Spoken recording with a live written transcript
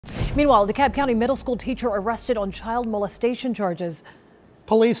Meanwhile, DeKalb County middle school teacher arrested on child molestation charges.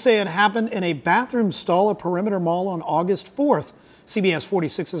 Police say it happened in a bathroom stall at Perimeter Mall on August 4th. CBS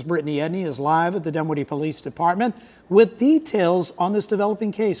 46's Brittany Edney is live at the Dunwoody Police Department with details on this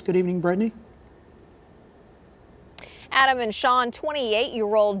developing case. Good evening, Brittany. Adam and Sean,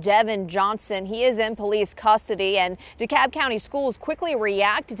 28-year-old Devin Johnson, he is in police custody, and DeKalb County schools quickly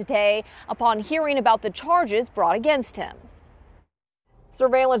reacted today upon hearing about the charges brought against him.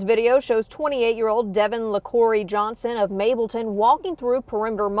 Surveillance video shows 28-year-old Devin LaCorey Johnson of Mableton walking through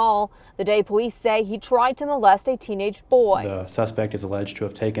Perimeter Mall the day police say he tried to molest a teenage boy. The suspect is alleged to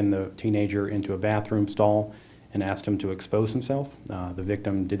have taken the teenager into a bathroom stall and asked him to expose himself. The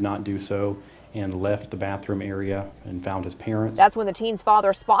victim did not do so and left the bathroom area and found his parents. That's when the teen's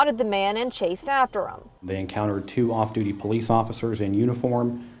father spotted the man and chased after him. They encountered two off-duty police officers in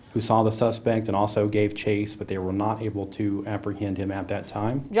uniform who saw the suspect and also gave chase, but they were not able to apprehend him at that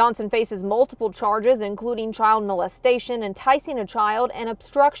time. Johnson faces multiple charges, including child molestation, enticing a child, and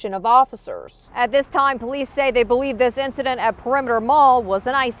obstruction of officers. At this time, police say they believe this incident at Perimeter Mall was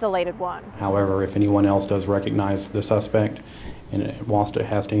an isolated one. However, if anyone else does recognize the suspect and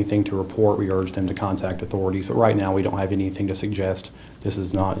has anything to report, we urge them to contact authorities. But right now, we don't have anything to suggest this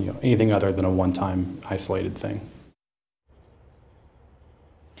is not anything other than a one-time isolated thing.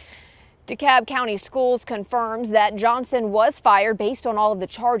 DeKalb County Schools confirms that Johnson was fired based on all of the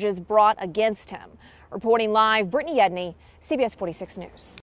charges brought against him. Reporting live, Brittany Edney, CBS 46 News.